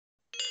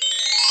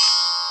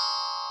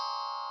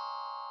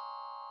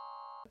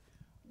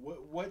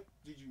what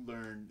did you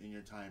learn in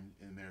your time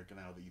in American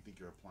Idol that you think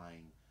you're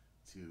applying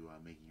to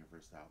making your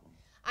first album?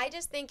 I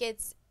just think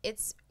it's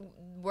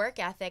work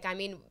ethic. I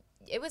mean,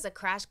 it was a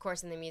crash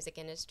course in the music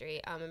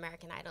industry,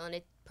 American Idol, and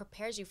it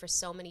prepares you for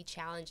so many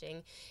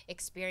challenging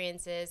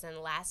experiences and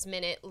last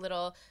minute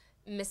little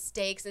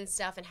mistakes and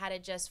stuff, and how to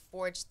just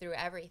forge through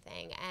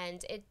everything.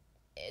 And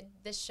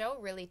the show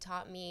really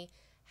taught me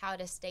how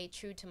to stay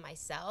true to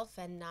myself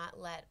and not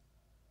let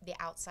the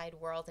outside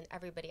world and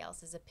everybody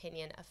else's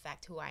opinion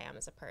affect who I am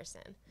as a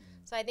person.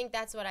 So I think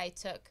that's what I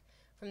took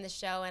from the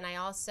show, and I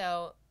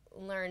also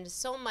learned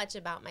so much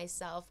about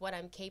myself, what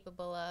I'm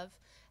capable of,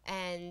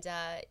 and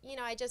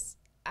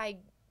I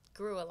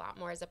grew a lot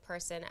more as a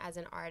person, as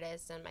an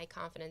artist, and my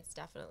confidence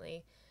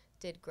definitely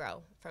did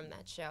grow from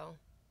that show.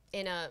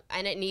 And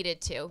it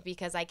needed to,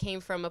 because I came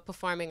from a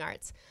performing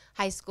arts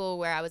high school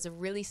where I was a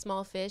really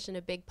small fish in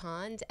a big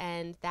pond,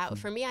 and that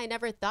for me, I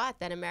never thought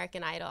that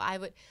American Idol I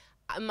would.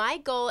 My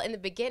goal in the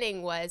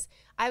beginning was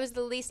I was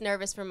the least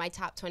nervous for my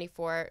top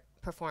 24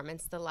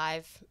 performance,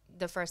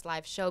 the first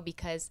live show,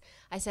 because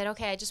I said,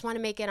 okay, I just want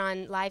to make it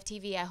on live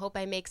TV. I hope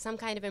I make some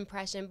kind of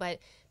impression, but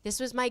this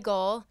was my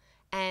goal,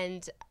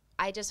 and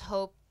I just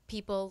hope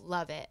people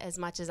love it as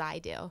much as I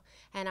do.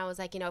 And I was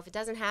like, if it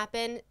doesn't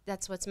happen,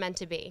 that's what's meant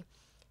to be.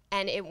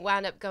 And it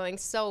wound up going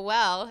so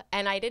well,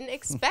 and I didn't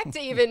expect to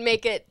even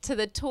make it to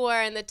the tour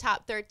and the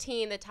top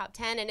 13, the top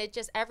 10, and it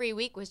just every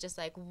week was just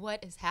like,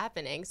 what is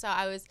happening? So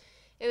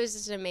it was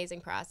just an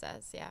amazing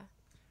process, yeah.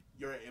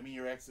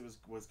 Your exit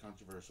was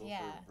controversial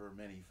for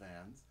many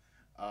fans.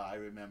 I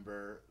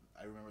remember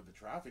the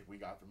traffic we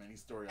got from any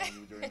story on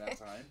you during that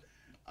time.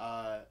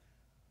 Have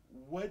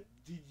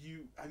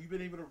you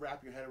been able to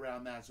wrap your head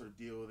around that, sort of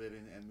deal with it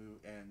and move,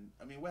 and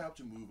I mean, what helped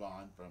you move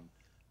on from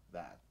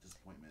that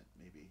disappointment,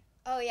 maybe?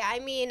 Oh, yeah. I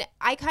mean,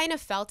 I kind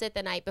of felt it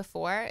the night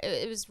before.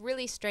 It was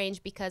really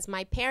strange because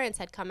my parents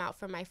had come out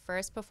for my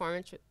first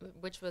performance,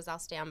 which was I'll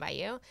Stand By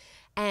You.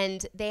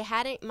 And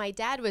my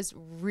dad was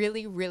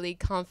really, really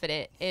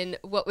confident in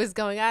what was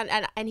going on.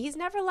 And he's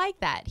never like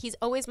that. He's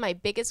always my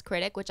biggest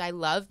critic, which I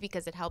love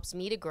because it helps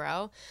me to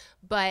grow.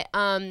 But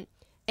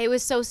it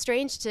was so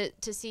strange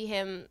to see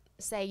him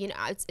say,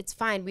 it's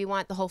fine. We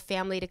want the whole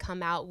family to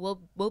come out.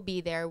 We'll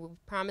be there. We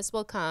promise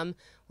we'll come.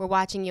 We're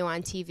watching you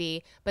on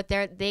TV. But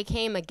they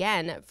came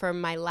again for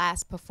my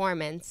last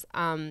performance,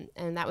 and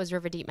that was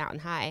River Deep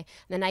Mountain High.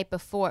 The night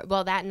before,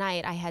 that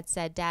night I had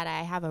said, Dad,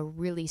 I have a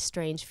really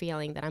strange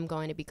feeling that I'm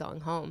going to be going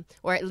home,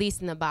 or at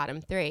least in the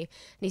bottom 3. And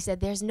he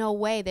said, there's no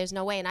way.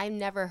 And I've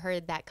never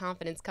heard that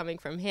confidence coming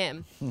from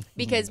him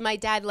because my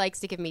dad likes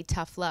to give me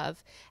tough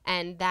love,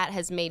 and that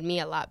has made me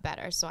a lot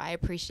better. So I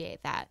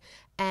appreciate that.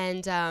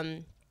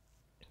 And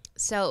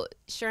so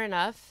sure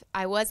enough,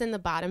 I was in the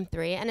bottom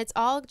 3, and it's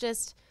all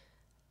just,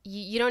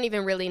 you don't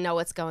even really know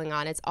what's going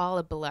on. It's all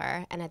a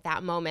blur. And at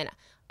that moment,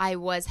 I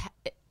was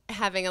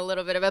having a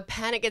little bit of a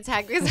panic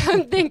attack because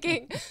I'm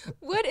thinking,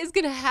 what is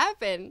going to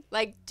happen?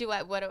 Like, do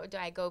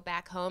I go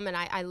back home? And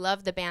I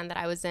love the band that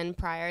I was in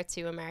prior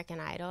to American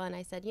Idol. And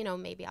I said,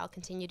 maybe I'll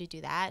continue to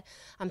do that.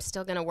 I'm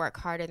still going to work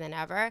harder than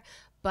ever.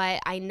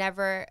 But I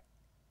never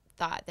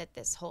thought that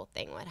this whole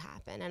thing would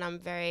happen. And I'm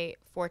very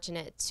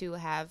fortunate to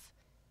have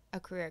a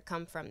career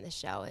come from the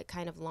show. It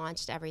kind of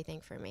launched everything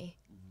for me.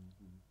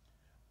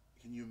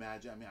 Can you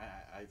imagine? I mean,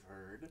 I've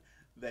heard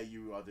that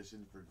you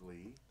auditioned for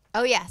Glee.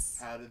 Oh, yes.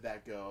 How did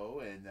that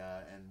go? And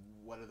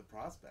what are the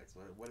prospects?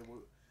 What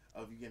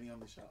of you getting on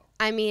the show?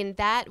 I mean,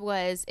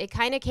 it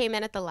kind of came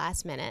in at the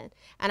last minute,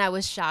 and I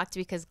was shocked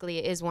because Glee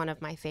is one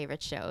of my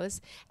favorite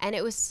shows. And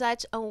it was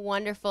such a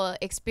wonderful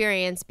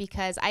experience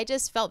because I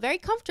just felt very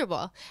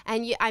comfortable.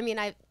 And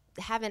I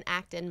haven't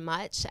acted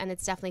much, and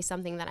it's definitely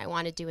something that I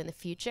want to do in the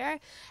future.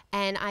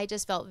 And I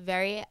just felt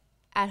very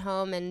at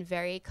home and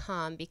very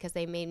calm because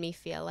they made me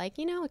feel like,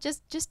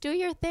 just do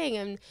your thing,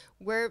 and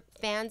we're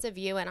fans of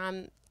you,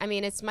 and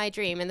it's my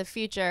dream in the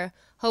future.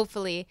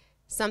 Hopefully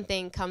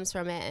something comes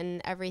from it,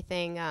 and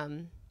everything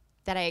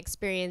that I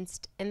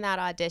experienced in that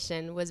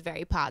audition was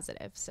very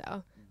positive.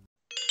 So